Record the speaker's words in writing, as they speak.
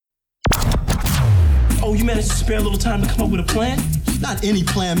Oh, you managed to spare a little time to come up with a plan? Not any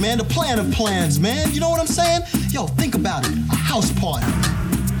plan, man. The plan of plans, man. You know what I'm saying? Yo, think about it. A house party.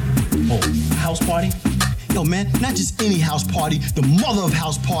 Oh, house party? Yo, man, not just any house party. The mother of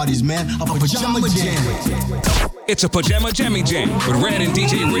house parties, man. A pajama jam. It's a Pajama Jammy Jam with Red and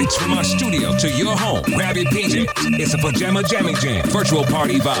DJ Rich from our studio to your home. Grab your PJs. It's a Pajama Jammy Jam. Virtual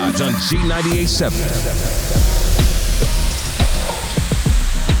party vibes on G98.7.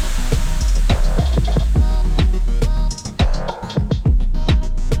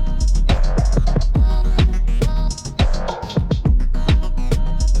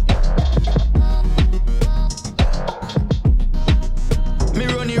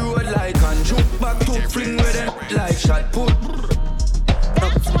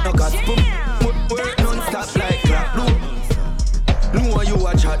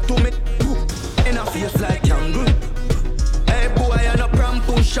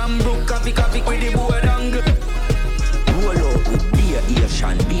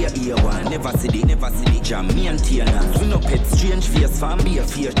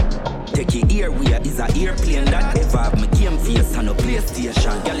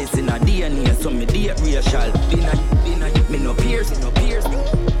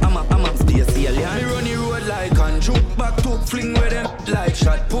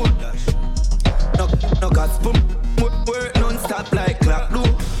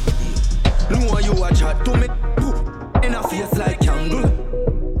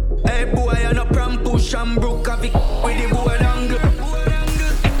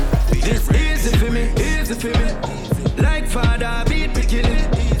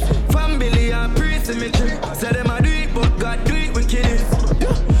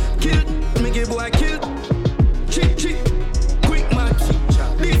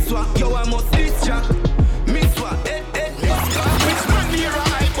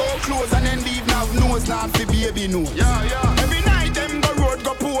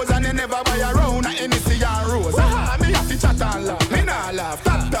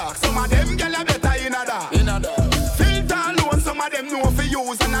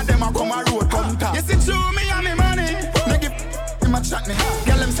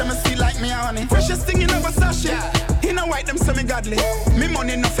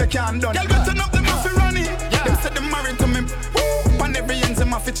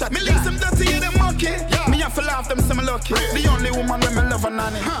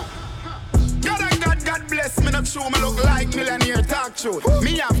 God bless me, not true, me look like millionaire talk show.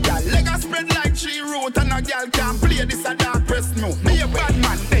 Me have that leg a spread like tree root, and a girl can't play this a dark press no. Me a bad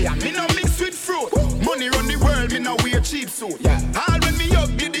man, there, me no mix with fruit. Money run the world, me no wear cheap suit. All when me up,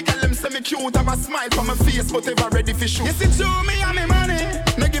 the girl them say me cute, have a smile for my face, but ever ready for shoot. You see true, me and me money,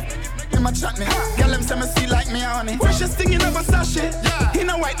 no give him a chat me. Girl them say me see like me honey. Freshest thing in a sachet, in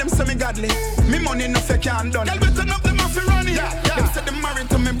a white them say me godly. Me money no fake can't done. Girl better up them off for running. Them say them married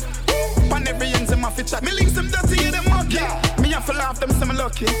to me. And every ends in my fit chat. Me links them dirty in them monkey. Me have to laugh them say me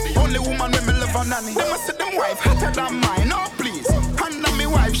lucky. Only woman when me love on nanny. Them a say them wife hotter than mine. Oh please. Hand on me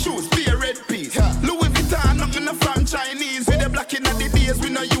wife shoes, be a red piece. Louis Vuitton, nothing from Chinese. With the black in the days, we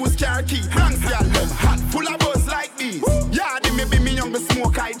no use car key. Ranks y'all them hot, full of buzz like these. Yeah, they may be me young but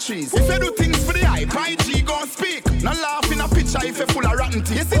smoke high trees. If you do things for the hype, IG gon' speak. No laugh in a picture if you full of rotten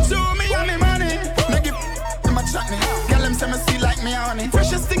teeth. You see show me and me money. No give him a chat me. Girl them say me see like me honey.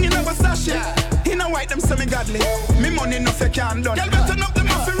 Freshest thing in a sachet. In a white them say me godly. Me money no fake can't done. Girl better up them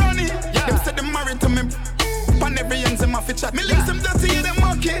off for running. Them say them married to me. And every ends in my fit chat. Me links them dirty in them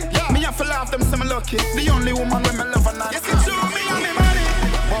monkey. Me have to laugh them say me lucky. The only woman when me love and not. Yes it's true me and me money.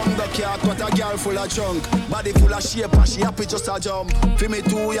 Bumbo cat got a girl full of junk. Body full of shape and she happy just a jump. Feel me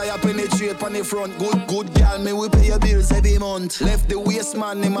too, yeah, penetrate on the front. Good girl, me we pay your bills every month. Left the waist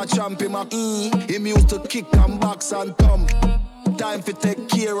man, him a champ, him a him used to kick and box and thump. Time for take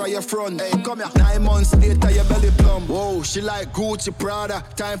care of your front. Hey, come here. 9 months later, your belly plump. Whoa, she like Gucci Prada.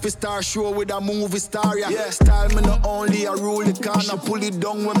 Time for star show with a movie star, yeah. Yeah, style me not only a rule it can. I pull it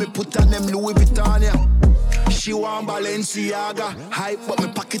down when me put on them Louis Vuitton, yeah. She want Balenciaga. Hype, but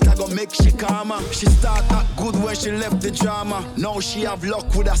me pocket I gon' make she calmer. She start out good when she left the drama. Now she have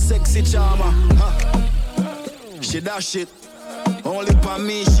luck with a sexy charmer. She dash it. Only for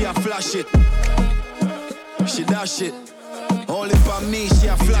me, she a flash it. She dash it. Only for me, she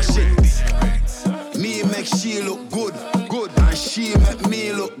a flash it. Me make she look good, good. And she make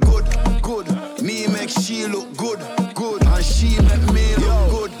me look good, good. Me make she look good, good. And she make me look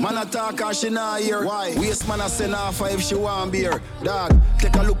good. Man, talk and she not hear. Why? Waste man a send off her if she want beer. Dog,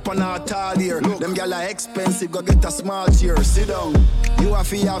 take a look on her tall here. Them gyal are expensive, go get a small chair. Sit down. You have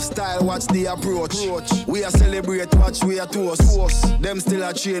to have style, watch the approach. We are celebrate, watch we are toast. Them still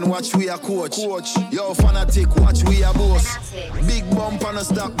a train, watch we are coach. Yo fanatic, watch we are boss. Big bump and a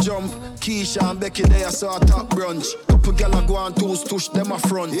stop jump. Keisha and Becky they are so top brunch. Couple gyal go on toes, tush them a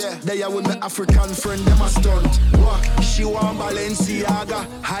front. Yeah, they are with my African friend, them a stunt. What? She want Balenciaga,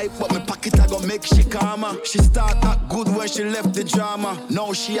 hype but me pocket I go make she calmer. She start that good when she left the drama.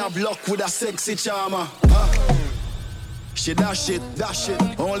 Now she have luck with a sexy charmer. She dash it,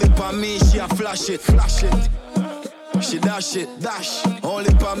 only for me she a flash it. She dash it,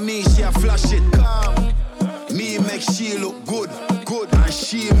 only for me she a flash it. Calm. Me make she look good, and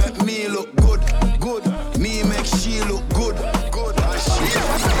she make me look good. Me make she look good, and she.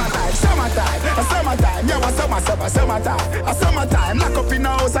 Summertime, yeah, summertime. Lock up in the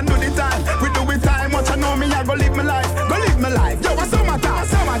house and do the time. We do it time, much I know me, I go live my life. Yo, summertime.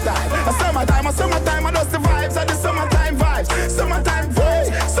 I know the vibes, and the summertime vibes.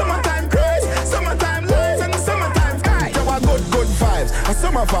 Summertime craze, summertime lays, and the summertime sky. Yo, good vibes, a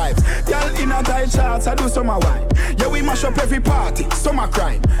summer vibes. Y'all in a tight charts, I do summer wine. Yeah, we mash up every party, summer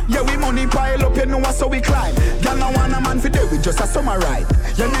crime. Yeah, we money pile up, you know what, so we climb. Y'all no want a man for day, we just a summer ride.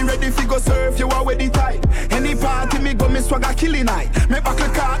 Yeah, me ready fi go surf, you already tight. Any party me go, me swagger killing night. Me buckle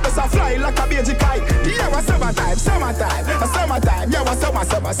car does a fly like a baby kite. Yeah, was summertime. Yeah, was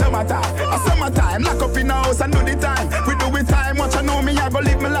summertime. A summertime, lock up in the house and do the time. We do it time, watch I know me, I go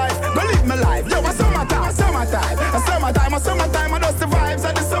live my life. Yeah, was summertime. A summertime, I know the vibes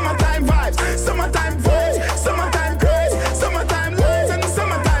and the summertime vibes. Summertime vibes, summertime craze, summertime lays and the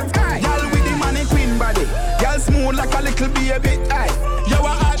summertime sky. Y'all with the money queen body, y'all smooth like a little baby. Yo, a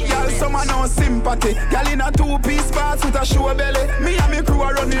hot y'all, summer no sympathy. Y'all in a two-piece parts with a show belly. Me and me crew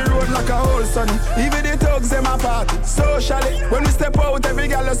are on the road like a whole sunny. Even the thugs them a party socially. When we step out, every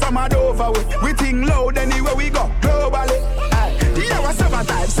girl is summer over with. We think loud anywhere we go globally. Yeah, a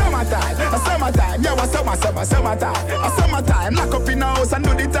summertime. Yeah, a summertime. A summertime, lock up in the house and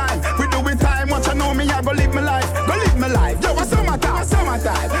do the time. We do it time, watch I know me, I go live my life. Yo, a summertime.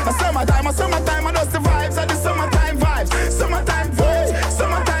 I know the vibes and the summertime vibes. Summertime vibes,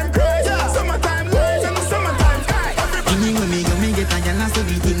 summertime craze, summertime lays and the summertime sky. Anyway, me go me get a gyal and so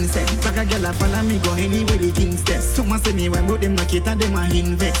the things set. Back a gyal a follow me go anywhere the things step. Some say me when about them no cater, them a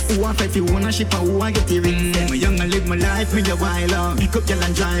invest. Who a fight for ownership and who a get the ring set. Me young and live my life, me a while on. Pick up gyal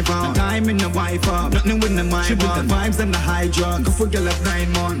and drive on. Time in the wife up, nothing with the mind. She with the vibes and the high drug. Go for gyal at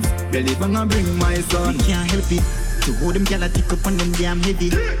 9 months. Belly bang and bring my son. Me can't help it. To hold them gyal a tick up on them damn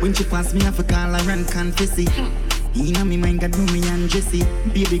heavy. When she pass me, I for call her and confess it. You know me mind got do me and Jessie.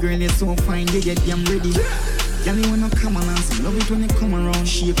 Baby girl, you're so fine, you get damn ready. Y'all you wanna come on and some love it when you come around.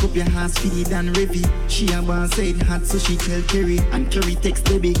 Shake up your hands, feed it and revy. She a boss said hot, so she tell Kerry. And Kerry text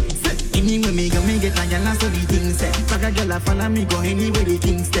baby. Anyway, me go me get a gyal and so the things set. Back a gyal a follow me go anywhere the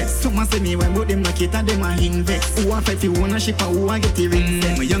things step. Some say me when about them no cater, them a invest. Who a fight for ownership and who a get the ring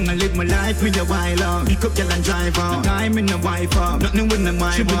set. Me young and live my life, me a while on. Pick up gyal and drive on. Time in the wife up, nothing with the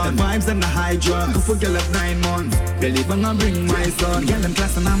mind. She with the vibes and the high drugs. Go for gyal at 9 months. Belly bang and bring my son. Gyal them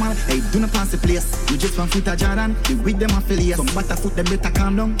class and normal, hey do not pass the place. You just want foot a Jordan, the with them affiliates. Some butter foot them better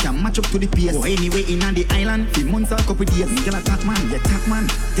calm down, can match up to the pace. Go anyway in on the island, 3 months or couple days. Gyal a top man,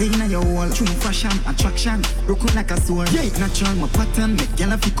 they in your wall. True fashion, attraction, broke out like a sword. Yeah, it natural, my pattern, make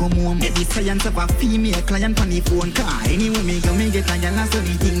gyal a fi come home. Every science of a female client on the phone. Car anyway me go me get a gyal and so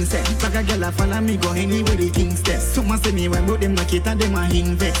the things set. Back a gyal a follow me go anywhere the things step. Some say me when about them no cater, them a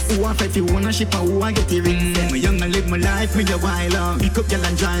invest. Who a fight for ownership and who a get the ring set. Me young and live my life, me a while on. Pick up gyal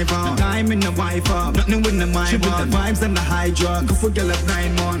and drive on. Time in the wife up, nothing with the mind. She with the vibes and the high drugs. Go for gyal at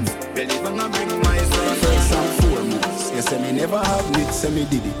 9 months. Belly bang and bring my son. First and foremost, you say me never have it, say me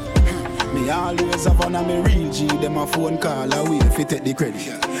did it. Me always have one of me real G. Them a phone call away if you take the credit.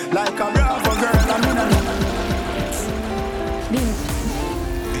 Like a bravo girl, I'm in a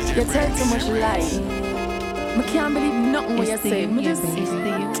you tell too much lie. I can't believe nothing what you say.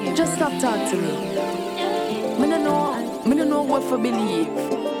 Just stop talking to me. I don't know what to believe.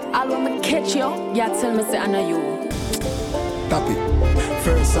 All when I catch you tell me say I know you. Tap it.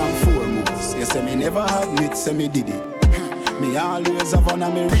 First and foremost, you say me never have it, say me did it. Me always have one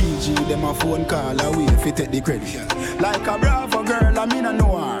of me real G. Them a phone call away if you take the credit. Like a bravo girl, I mean I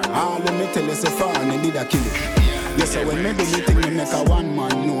know her. All when me tell you say fan, did I kill it. Yes, so when me do me thing, me make a one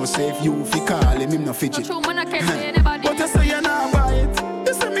man know. Say if you fi call him no fidget. But you say you not buy it.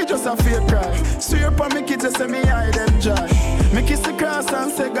 You say me just a fake cry. Swear upon me kids, you say me hide them joy. Me kiss the cross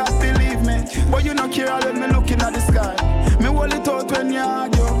and say God believe me. But you not care all when me looking at the sky. Me hold it out when you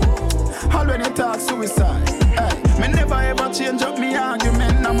argue. when you talk suicide. Hey, me never ever change up me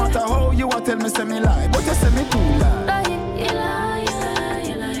argument. No matter how you a tell me say me lie, but you say me too lie. You lie.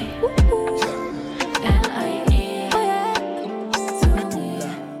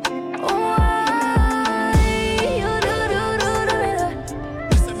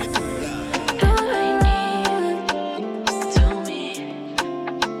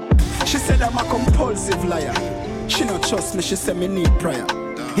 I'm a compulsive liar. She not trust me, she say me need prayer.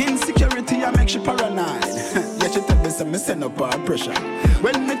 Insecurity, I make she paranoid. Yeah, she tell me say me send up her pressure.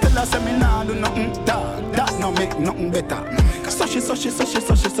 When me tell her say me nah do nothing, that no make nothing better. So she search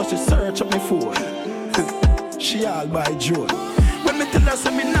up me phone. She all by Joe. When me tell her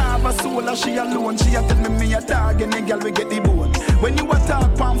say me nah have a soul, and she alone, she a tell me a dog and a girl we get the bone. When you a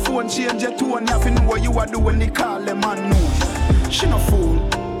talk on phone, change your tone, you have to know what you a do when they call them unknown. She no fool.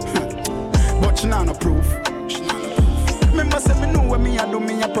 But she not no proof. Remember say me know when me a do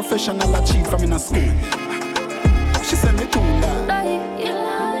me a professional achieve from in a school. She said me too loud.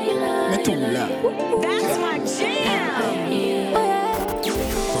 Me too loud. That's my jam.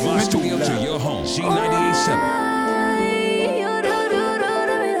 From our studio to your home, G98.7.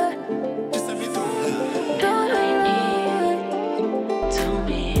 She said me too loud.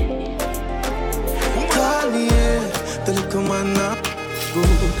 Cartier, the little man up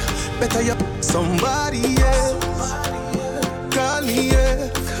good. Better you somebody else. Call me, yeah.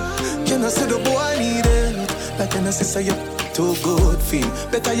 Can I say the boy need it? Like can I say you too good feel?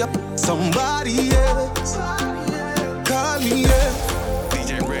 Better you somebody else. Call me, yeah.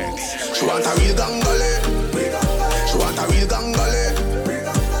 DJ Rex. She want a real gangale. She want a real gangale.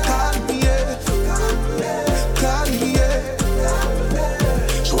 Call me, yeah. Call me, yeah.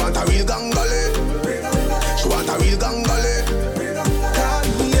 She want a real gangale. She want a real gangale.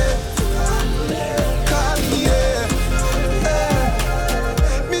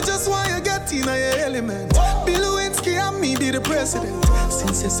 The president,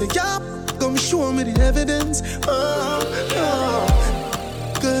 since you say yeah, come show me the evidence.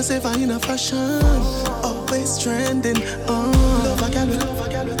 Cause if I in a fashion, always trending. Love a girl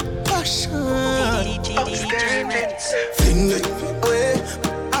with passion. Fling it away,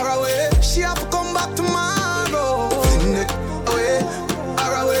 or away. She have to come back tomorrow. Fling it away,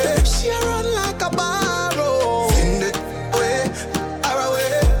 or away. She run like a barrow. Fling it away, or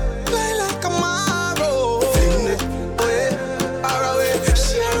away. Play like a marrow. Fling it away.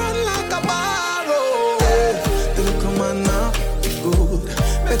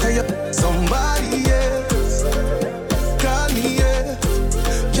 Somebody else. Call me, yeah.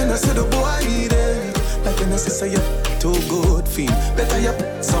 Can I say the boy need it? Like can I say you too good feel? Better you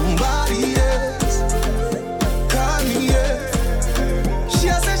somebody else. Call me, yeah. She a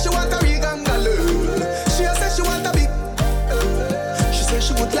say she want a big angaloo. She a say she want a big. She said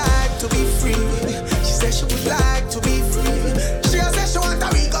she would like to be free. She said she would like to be free. She a say she want a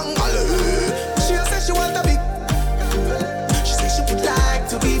big angaloo. She a say she want a big. She said she would like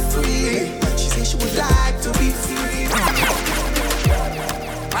to be free. She said she would like to be free.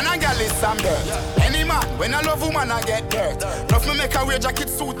 And a girl is some dirt. Any man, when I love woman, I get dirt. Love me make her wear jacket,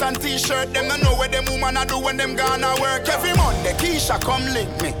 suit and t-shirt. Them don't know what them woman I do when them gonna work. Every Monday, Keisha come link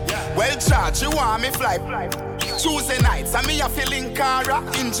me. Well charged, she want me fly. Tuesday nights, and me a feeling Cara.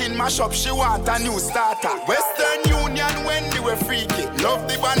 Engine mash up, she want a new starter. Western Union, Wendy we freaky. Love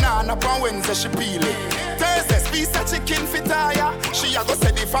the banana, on Wednesday she peel it. Thursdays, piece of chicken fit tire. She a go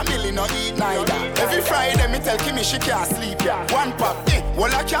say the family no eat neither. Every Friday, me tell Kimmy she can't sleep ya. One pop,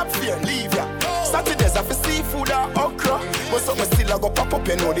 well I cap fear, leave ya. Saturdays, I for seafood or okra. But something still I go pop up,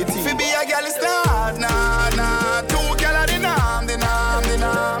 you know the thing. Fi be a girl is not, nah. Two girl a the nam.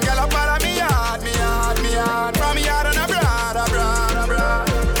 Girl a follow me hard. From me hard and a bra.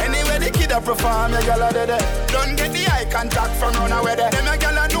 Anyway, the kid a perform, your girl a dead. Don't get the eye contact from run away there. Them a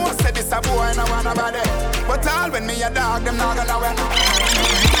girl a know, say this a boy, no one about it. But all when me a dog, them not gonna win.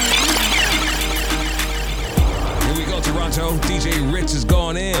 Here we go, Toronto. DJ Ritz is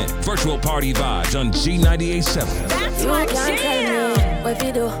going in. Virtual party vibes on G98.7. That's my jam. What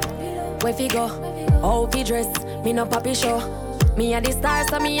fi do? Where fi go? How fi dress? Me no papi show. Me a the star,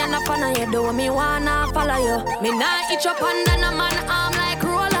 so me a no fan of you. Do me wanna follow you. Me nah itch up under no man arm like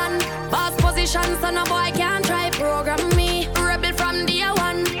Roland. Boss position, so no boy can't try program me. Rebel from day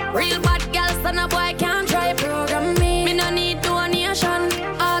one. Real bad girl, so no boy can't try program me. Me no need donation.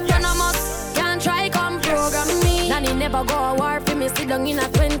 Autonomous, can't try come program me. Nanny never go a war for me. Sit down in a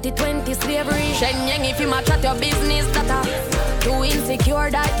 2020 slavery. Shenyang if you match at your business data. Too insecure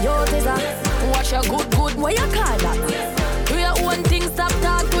that you is a. Watch your good, what you call that? Do your own thing, stop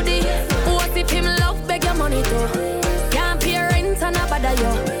talk to the. What if him love beg your money too? Can't pay rent and a bother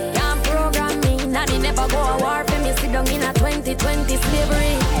you. Can't program 2020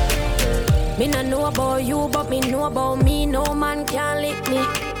 slavery. Me no know about you, but me know about me. No man can lick me.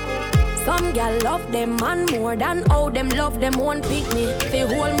 Some gal love them man more than how them love them one pick me. The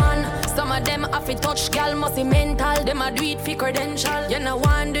whole man, some of them have to touch gal must be mental. Them a do it for credential. You know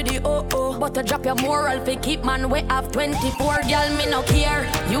one do the but to drop your moral fi keep man we have 24 gal me no care.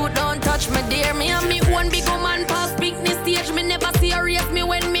 You don't touch me dear. Me and me one big woman pass picnic stage. Me never serious me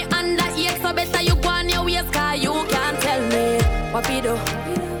when me under 8. So better you go on your ways cause you can't tell me what we do,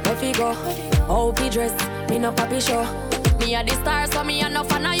 where we go, how we dress. Me no papi show. Me a the star, so me a no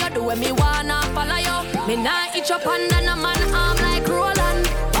fan of you. Do what me wanna follow you. Me nah itch up under no man arm like Roland.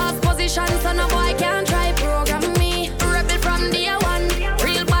 Boss position, so no boy can't try program me. Rebel from day one.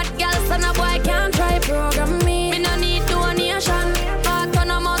 Real bad girl, so no boy can't try program me. Me no need donation.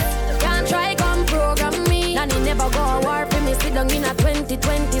 Autonomous, can't try come program me. Nanny never go a war for me. Sit down in a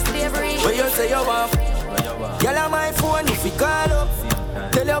 2020 slavery. Where you say you want? Girl on my phone if you call up.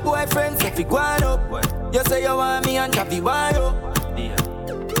 Tell your boyfriends if you go up. You say you want me and Chappy Wado.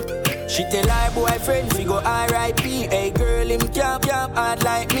 She tell her boyfriend we go R.I.P. Hey girl, him can't hard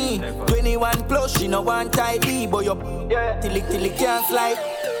like me. 21 plus, she no want tidy. Boy up till it can't slide.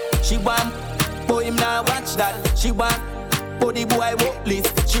 She want, boy him now watch that. She want, body boy walk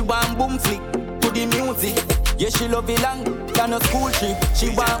list. She want boom flick to the music. Yeah, she love it long than a school trip. She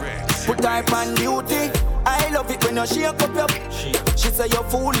want, put her on duty. I love it when you shake up your. She say you're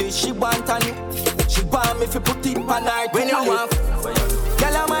foolish, she want on you. She want me if you put it on her when you want.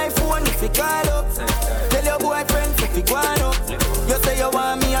 Tell her my phone if you call up. Tell your boyfriend if you go up. You say you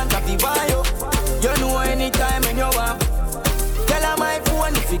want me and happy buy you. You know anytime when you want. Tell her my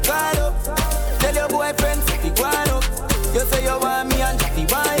phone if you call up. Tell your boyfriend if you go up. You say you want me and happy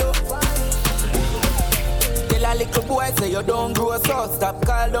buy you. Tell a little boy say you don't grow so. Stop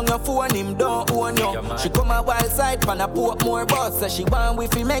call down your phone, him don't own you. She come a wild side pan a port more boss. Say she want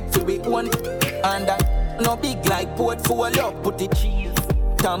with him make to be one. And that no big like portfolio. Put the cheese,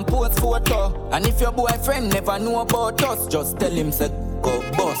 tam post photo. And if your boyfriend never know about us, just tell him say go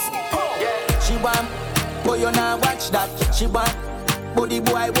boss. She want, boy you now watch that. She want, body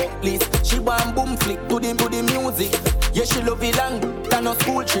boy walk list. She want boom flick to the music. Yeah she love it long than a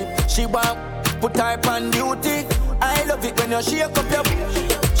school trip. She want, put her on duty. I love it when you shake up your.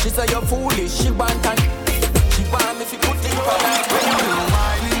 She say you're foolish. She want and she want me if you put it on her.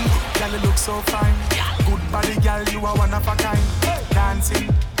 Girl, you look so fine. Good body, girl, you are one of a kind.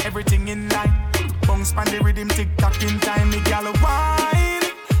 Dancing, everything in line. Bounce pan the rhythm, tick-tock in time. Me girl, wine.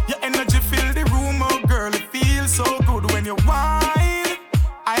 Your energy fill the room, oh girl. It feels so good when you wine.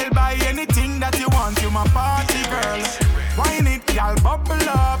 I'll buy anything that you want. You my party girl. Wine it, girl, bubble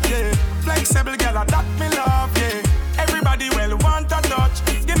up, yeah. Flexible, girl, that me love, yeah. Everybody well want a touch.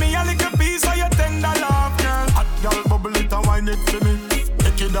 Give me a little piece of your tender love, girl. Hot girl, bubble it and wine it for me.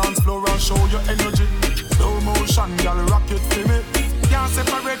 Dance floor and show your energy. Slow motion, girl, rock it for me. Can't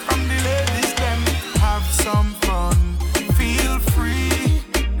separate from the ladies, them. Have some fun, feel free.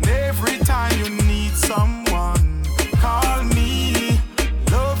 And every time you need someone, call me.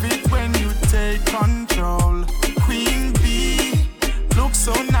 Love it when you take control. Queen bee, look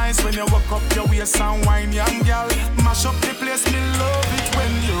so nice when you walk up your waist and wine, young girl. Mash up the place, me love it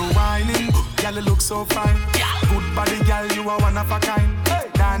when you're whining. Girl, you look so fine. Good body, girl, you are one of a kind.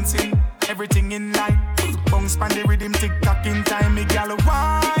 Dancing, everything in line. Bounce pan the rhythm, tick-tock in time. Me gal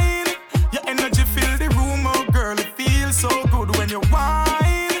wine. Your energy fill the room, oh girl. It feels so good when you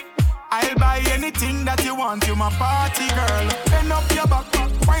wine. I'll buy anything that you want. You my party girl. Bend up your back,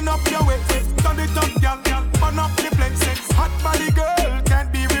 wind up your waist. Turn it up, gal, burn up the place. Hot body girl,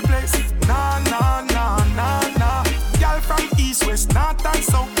 can't be replaced. Nah, nah, nah, nah, nah. Gal from east, west, north and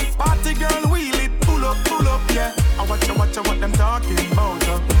south. Party girl, wheel it, pull up, yeah. I watch what them talking about.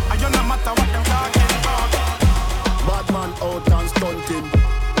 I don't no matter what them talking about. Bad man out and stunting.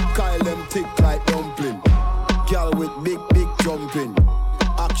 Kyle them tick like dumpling. Girl with big jumping.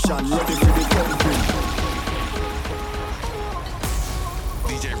 Action ready for the thumping.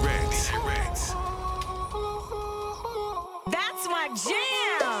 DJ Rex. That's my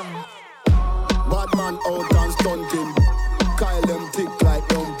jam. Bad man out and stunting. Kyle them tick like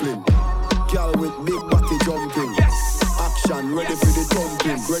dumpling. Girl with big body jumping. Yes. Action ready for the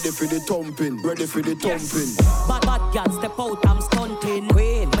thumping. Ready for the thumping. Ready for the thumping. Bad girl step out, I'm stunting.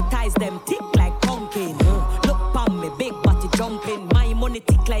 Queen, my ties them tick like pumpkin. Look pon me, big body jumping. My money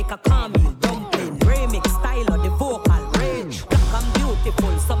tick like a caramel dumpling. Remix style of the vocal range. Black and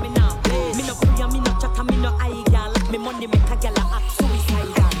beautiful, so me not play. Me no free, me no chat, me no eye girl. Me money make a girl act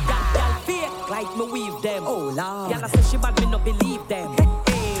suicidal. Girl fake like me weave them. Oh Lord. Girl say she bad, me no believe them.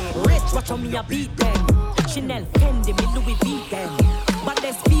 Rich, watch how me a beat them. Chanel, Fendi, me Louis V them. But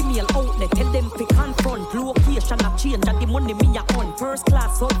there's female outlet, tell them to confront. Location a change and the money me a on. First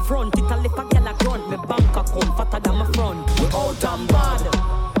class up front, it a lip a gyal a grunt. Me bank account fatter than my front. We out and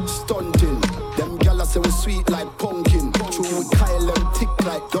bad, stunting. Them gyal say we sweet like pumpkin. True we Kyle them thick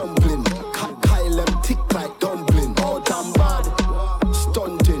like dumpling. Kyle them thick like dumpling. Out and bad,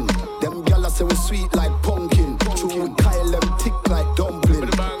 stunting. Them gyal say we sweet like pumpkin. True we Kyle them thick like dumpling.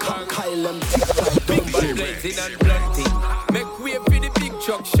 Kyle them thick like dumpling. Blazing and blunting. Make way for the big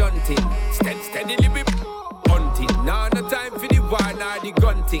truck shunting. Steadily we hunting. Now no time for the war nor the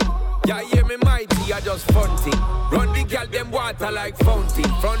gunting. Ya hear me mighty, I just funting. Run the gal them water like fountain.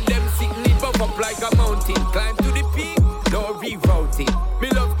 From them sitting it buff up like a mountain. Climb to the peak, no rerouting. Me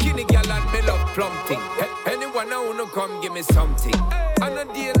love kinny gal and me love plumping. Anyone who wanna come give me something. And a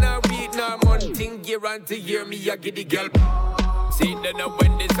day now week now monthing. Guarantee hear me I get the gal. See them now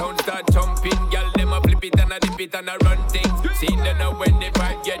when the sound start jumping. Gal them a flip it and a dip it and a run things. See them now when the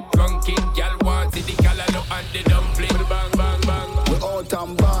vibe get drunken. Gal want see the callaloo and the dumpling. Bang bang bang. We out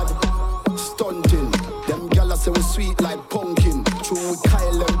and bad, stunting. Them gyal say we sweet like pumpkin. True we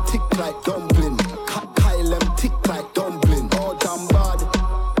Kyle them thick like dumpling. Kyle them thick like dumpling. Out and bad,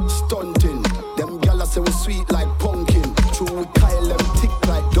 stunting. Them gyal say we sweet like pumpkin. True we Kyle them thick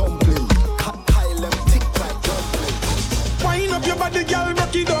like dumpling. Kyle them thick like dumpling. Wind up your body, girl,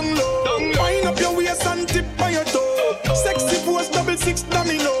 rock it down low. Wind up your waist and tip on your toe. Sexy pose, 6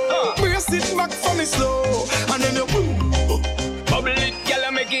 domino. Brace it back for me slow, and then you boom. Bubble it,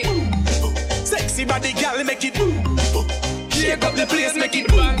 girl, make it. Sexy body, girl, make it. Shake up the place, make it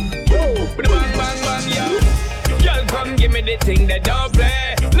bang. Bang, bang, bang, yeah. Girl, come give me the thing that don't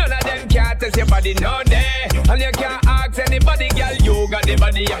play. None of them can't test your body, no day. And you can't ask anybody, girl, you got the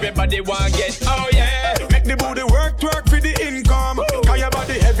body, everybody want get. Oh yeah. Make the booty work for the income. Cause your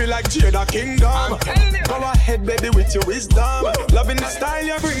body heavy like Jada Kingdom. Go ahead, baby, with your wisdom. Loving the style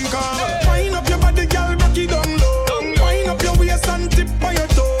you bring, come. Wind up your body, girl, rock it down low. Wind up your waist and tip on your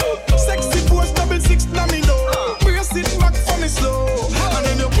toe. Sexy pose, 6 domino. Brace it back for me slow, and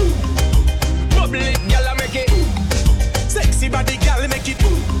then you boom. Bubble it, girl, make it. Sexy body, girl, make it.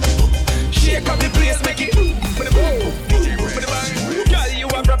 Shake up the place, make it. Girl, you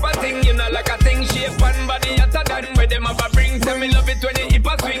a proper thing, you know like a thing. Shape one body hotter than where them have a bring. Tell me love it when you hip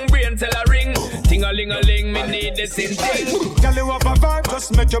a swing, brain tell a ring. Ting-a-ling-a-ling, me need the same thing. Girl, you have a vibe,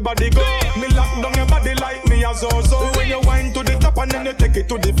 just make your body go. Me lock down your body like me a zo-zo. When you wind to the top and then you take it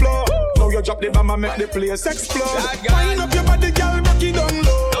to the floor. Now you drop the bomb and make the place explode. Wind up your body, girl, rock it down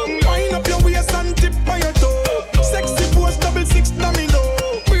low. Wind up your waist and tip on your toe. Sexy pose, 6 domino.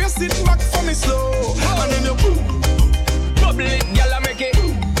 Brace it back for me slow, and then you boom. Bubble it, girl, make it.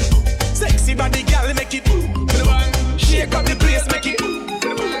 Sexy body, girl, make it. Shake up the place, make it.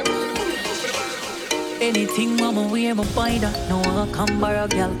 Anything mama wear, my buy that. No one come borrow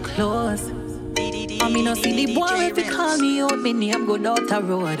girl clothes. I mean, no see the boy if you call me out, me name go down the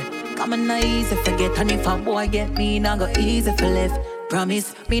road. Come on, not easy forget, and if a boy get me, now go easy for left.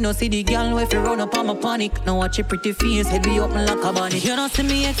 Promise, me no see the girl if you run up on my panic. Now watch your pretty face, head be open like a bunny. You don't see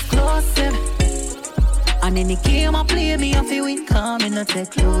me exclusive. And any game I play, me off you win, come in, no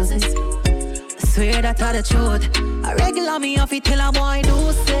take closes. I swear that I the truth. I regular me off it till a boy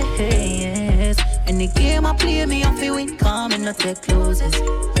do say yes. Any game I play, me off you win, come in, no take closes.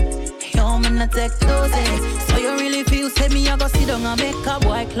 Yo, man, no take closes. So you really feel, say me, I go sit down and make a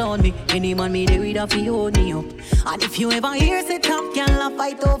boy clown me. Any man me, they with a fee hold me up. And if you ever hear say top girl a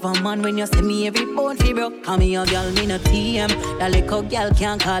fight over man, when you see me every bone fee broke. Call me a girl, me no TM. That little girl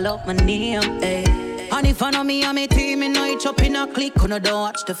can't call up my name, eh. And if I know me and my team, me know it up in a click, when I don't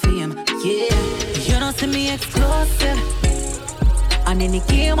watch the fame, yeah. You don't see me exclusive. And any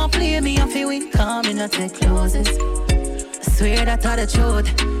game I play, me I feel win, come in, I take closes. I swear that I the truth.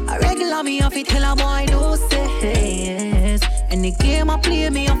 I regular me off it till a boy do say yes. Any game I play,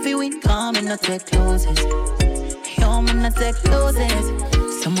 me I feel win, come in, I take closes. Yo, man, I take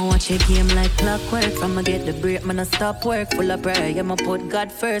closes. Someone watch a game like clockwork. From I get the break, man, I stop work. Full of prayer, yeah, I put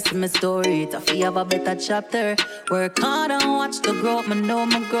God first in my story. If I have a better chapter. Work hard and watch the growth. Man, know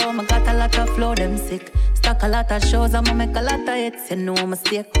my grow, I got a lot of flow, them sick. Stack a lot of shows, I'ma make a lot of hits. You know I'ma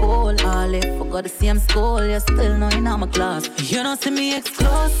stay cool. All if I go to same school, you still know in my class. You don't see me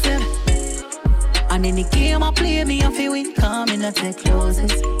exclusive. And any game I play, me I feel win, come in, I take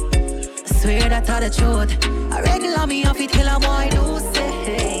closes. I swear that I the truth. I regular me off it till a boy do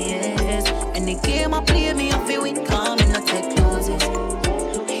say yes. Any game I play, me I feel win, come in, I take closes.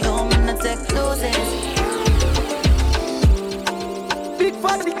 Yo, man, I take closes. Big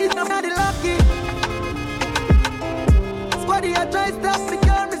fat kids, I'm not lucky. Squaddy, I try stop me,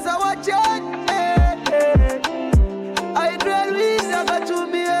 girl, miss a watch it.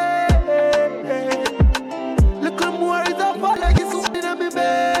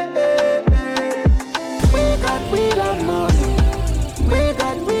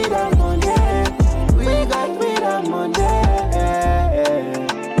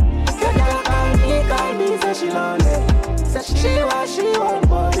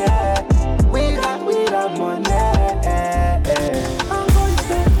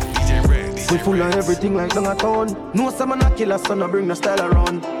 We full of everything like down a town. No some man a killer, son I bring the style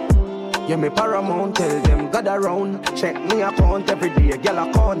around. Yeah, me paramount, tell them God around. Check me account every day, girl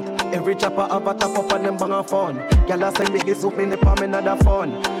account. Every chopper have a top up and them bang a phone. Girl a send biggie soup in the palm another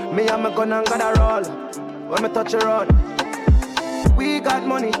phone. Me and my gun and God a roll. When me touch a road. We got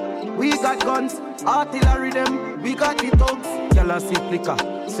money, we got guns, artillery them, we got the thugs. Girl a see flicker,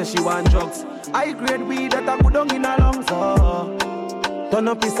 say she want drugs. I grade weed that I put down in her lungs. Oh. Turn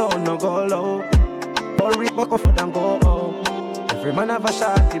up his sound, no go low. Hurry back off and go out. Every man have a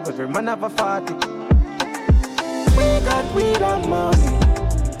shotty, but every man have a fatty. We got weed and money.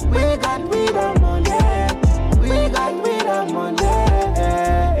 We got weed and money. We got weed and money.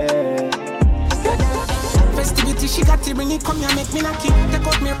 Festivity, she got to bring it, come here, make me knock it. Take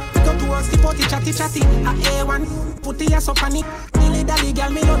out me, pick up towards the party, chatty, chatty. A A1, put the ass up on it. Dilly dally,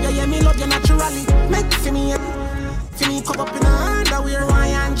 girl, me love you, yeah, me love you naturally. Make for me, for me, come up in a underwear, why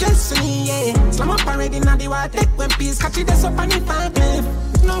and just me, yeah. Slam up already, now the water, take when peace, catch it, that's up on it, fat cliff.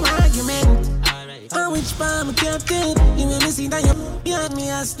 No argument. On which palm I can't take. You when me see that you behind me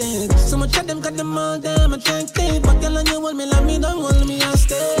a stand. So much of them got them all damn attractive. But girl, on you hold me like me, don't hold me a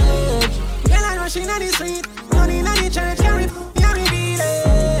stage. Girl, I rushing on the street, running on the church, carry me beat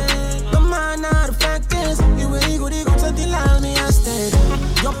it. Come on, now the fact is, you ain't good, until all me a stage.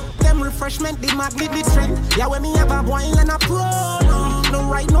 Yup, them refreshment, the magnet, the strength. Yeah, when me have a boil and a pro, no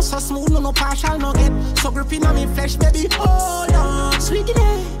right, no so smooth, no partial, no get. So gripping on me flesh, baby, hold on. Sweet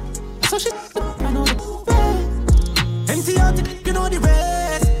day, so shit, I know the best. Empty out, you know the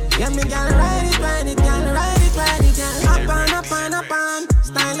rest. Yeah, me girl, ride it, girl, ride it, girl. Up on.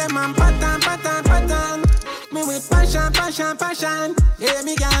 Style them and pattern. Me with passion. Yeah,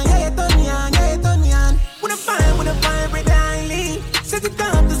 me girl, yeah, you turn me on. With a fire, with